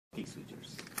key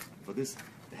sutures. For this,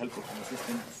 the help of an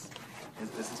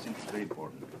assistant is very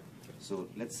important. So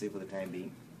let's say for the time being,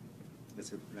 let's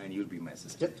say Ryan, you'll be my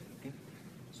assistant. Yep. Okay.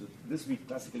 So this we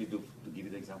classically do, to give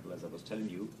you the example as I was telling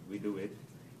you, we do it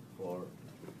for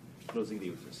closing the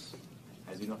uterus.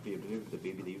 As you know, the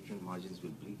baby, the uterine margins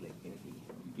will bleed like anything.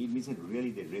 Bleed means that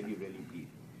really, they really bleed.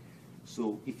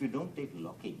 So if you don't take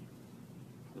locking,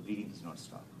 the bleeding does not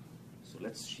stop. So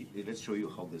let's show you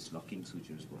how this locking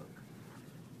sutures work.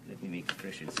 Let me make a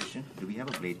fresh incision. Do we have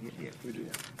a blade here? Yeah. We do.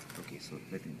 Okay, so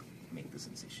let me make this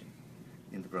incision.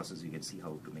 In the process, you can see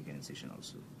how to make an incision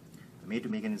also. The way to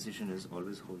make an incision is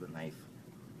always hold the knife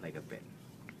like a pen.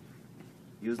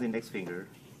 Use the index finger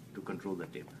to control the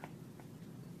tip.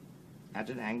 At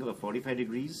an angle of 45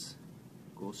 degrees,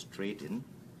 go straight in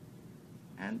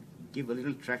and give a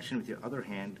little traction with your other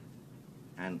hand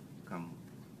and come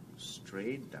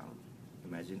straight down.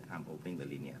 Imagine I'm opening the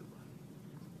linea alba.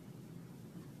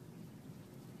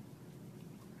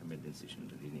 I made the incision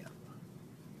to linea alba.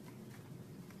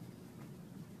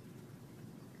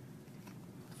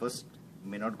 First,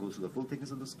 may not go through the full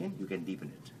thickness of the skin, you can deepen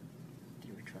it.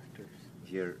 Retractors.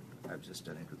 Here, I've just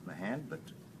done it with my hand, but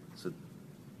so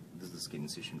this is the skin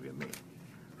incision we have made.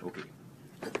 Okay,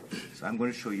 so I'm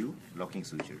going to show you locking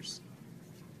sutures.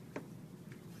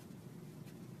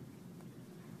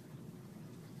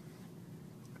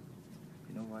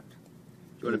 You know what?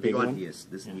 You want a big one? Yes,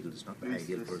 this needle is not the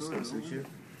ideal for a skin suture.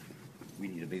 We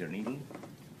need a bigger needle.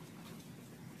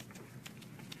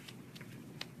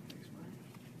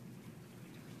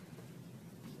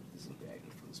 This will be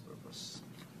ideal for this purpose.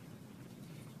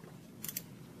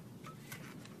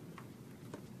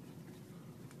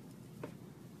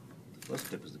 The first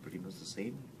step is pretty much the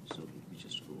same, so we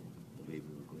just go the way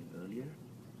we were going earlier.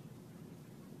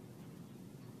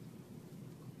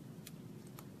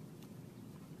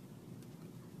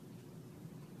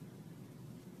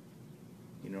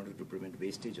 In order to prevent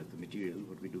wastage of the material,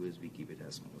 what we do is we keep it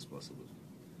as small as possible.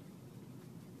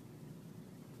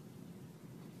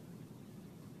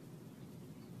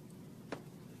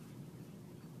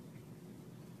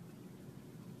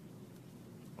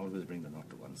 Always bring the knot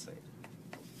to one side.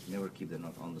 Never keep the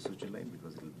knot on the suture line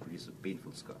because it will produce a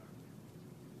painful scar.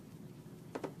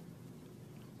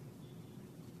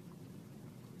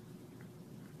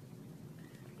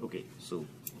 Okay, so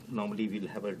normally we'll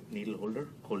have a needle holder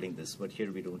holding this, but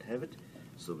here we don't have it,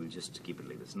 so we'll just keep it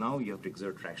like this. Now you have to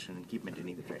exert traction and keep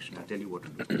maintaining the traction. I'll tell you what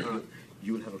to do.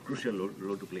 You will have a crucial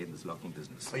role to play in this locking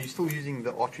business. Are you still using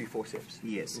the artery forceps?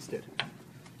 Yes. Instead?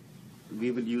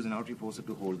 We will use an artery forceps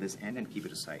to hold this end and keep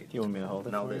it aside. Do you want me to hold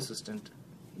it Now for the you? assistant,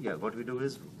 yeah, what we do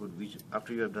is,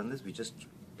 after you have done this, we just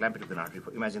clamp it with an artery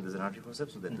forceps. Imagine there's an artery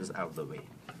forceps, so that this is out of the way.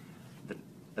 The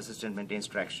assistant maintains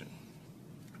traction.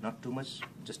 Not too much,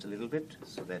 just a little bit,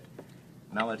 so that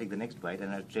now I'll take the next bite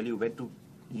and I'll tell you when to,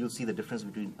 you'll see the difference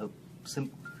between a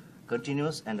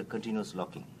continuous and a continuous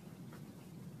locking.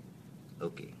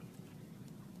 Okay.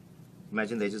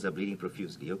 Imagine the edges are bleeding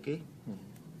profusely, okay?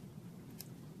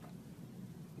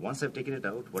 Once I've taken it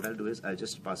out, what I'll do is I'll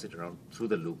just pass it around through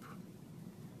the loop.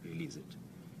 Release it.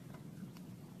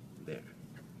 There.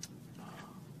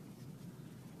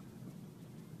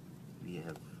 We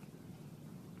have,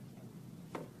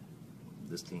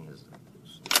 this thing is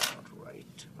not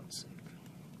right. One sec.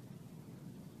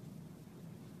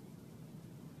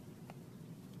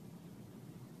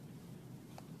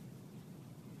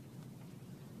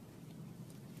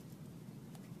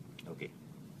 Okay.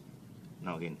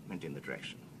 Now again, maintain the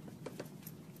traction.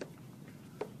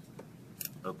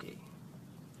 Okay.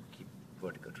 Keep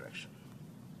vertical traction.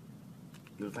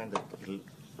 You'll find that it'll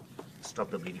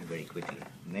stop the bleeding very quickly.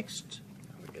 Next,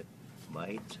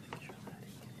 bite.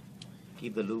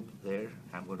 Keep the loop there.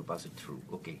 I'm going to pass it through.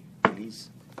 Okay.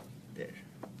 Release. There.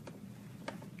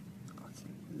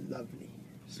 Lovely.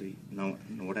 See, now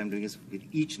what I'm doing is with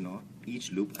each knot,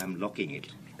 each loop, I'm locking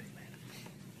it.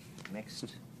 Next.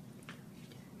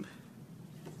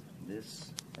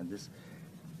 This and this.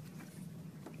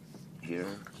 Here.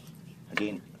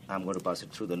 Again, I'm going to pass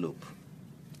it through the loop.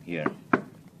 Here.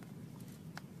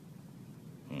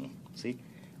 See?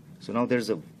 So now there's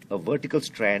a vertical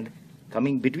strand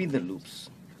coming between the loops.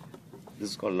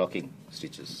 This is called locking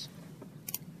stitches.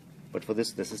 But for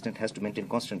this, the assistant has to maintain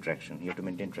constant traction. You have to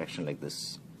maintain traction like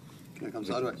this. Can I come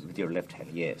sideways? With your left hand,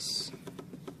 yes.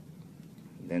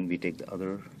 Then we take the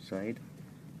other side.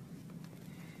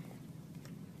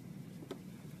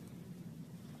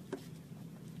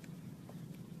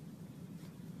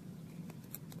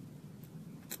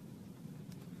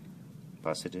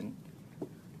 Pass it in.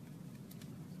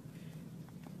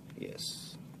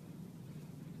 Yes.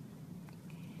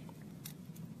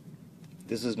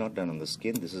 This is not done on the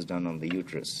skin, this is done on the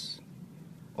uterus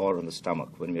or on the stomach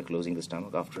when we are closing the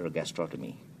stomach after a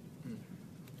gastrotomy.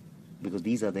 Because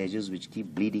these are the edges which keep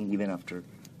bleeding even after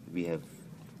we have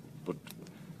put.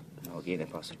 Now again I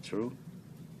pass it through.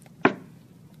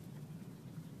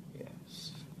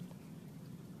 Yes.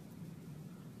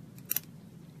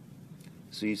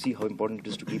 So you see how important it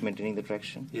is to keep maintaining the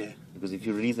traction? Yeah. Because if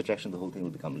you release the traction, the whole thing will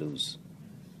become loose.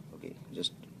 Okay,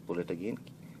 just pull it again.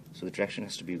 So the traction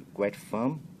has to be quite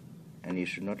firm, and you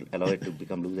should not allow it to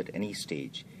become loose at any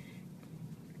stage.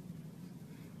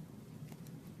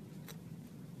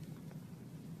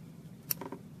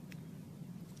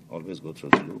 Always go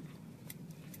through the loop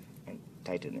and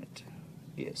tighten it.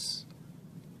 Yes.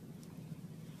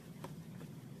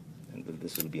 And then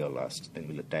this will be our last. Then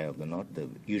we'll tie up the knot the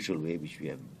usual way which we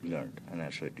have learned, and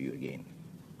I'll show it to you again.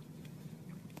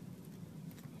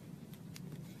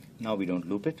 Now we don't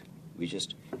loop it. We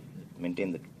just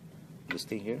maintain this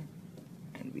thing here,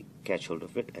 and we catch hold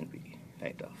of it and we tie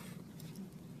it off.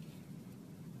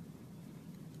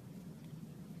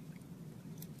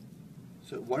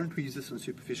 So why don't we use this on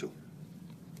superficial?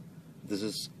 This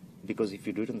is because if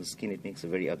you do it on the skin, it makes a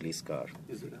very ugly scar.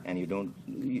 Is it? And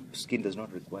skin does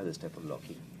not require this type of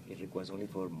locking. It requires only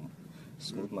for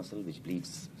smooth muscle which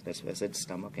bleeds. That's why I said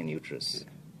stomach and uterus. Yeah.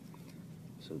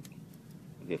 So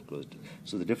we have closed.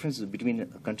 So the difference between a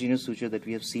continuous suture that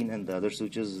we have seen and the other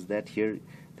sutures is that here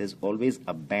there's always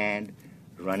a band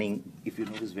running. If you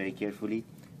notice very carefully,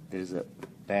 there is a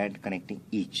band connecting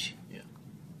each. Yeah.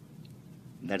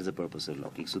 That is the purpose of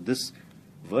locking. So this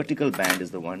vertical band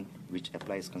is the one which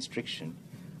applies constriction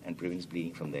and prevents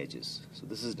bleeding from the edges. So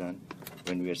this is done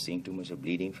when we are seeing too much of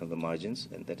bleeding from the margins,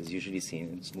 and that is usually seen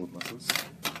in smooth muscles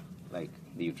like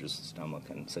the uterus, stomach,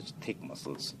 and such thick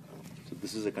muscles. So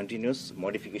this is a continuous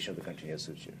modification of the continuous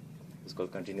suture. It's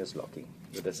called continuous locking.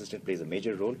 The assistant plays a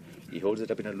major role. He holds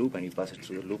it up in a loop and you pass it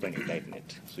through the loop and you tighten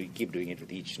it. So you keep doing it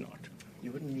with each knot.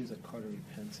 You wouldn't use a cautery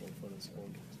pencil for this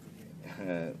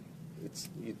one.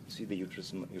 You see the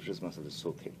uterus muscle is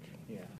so thick. Yeah.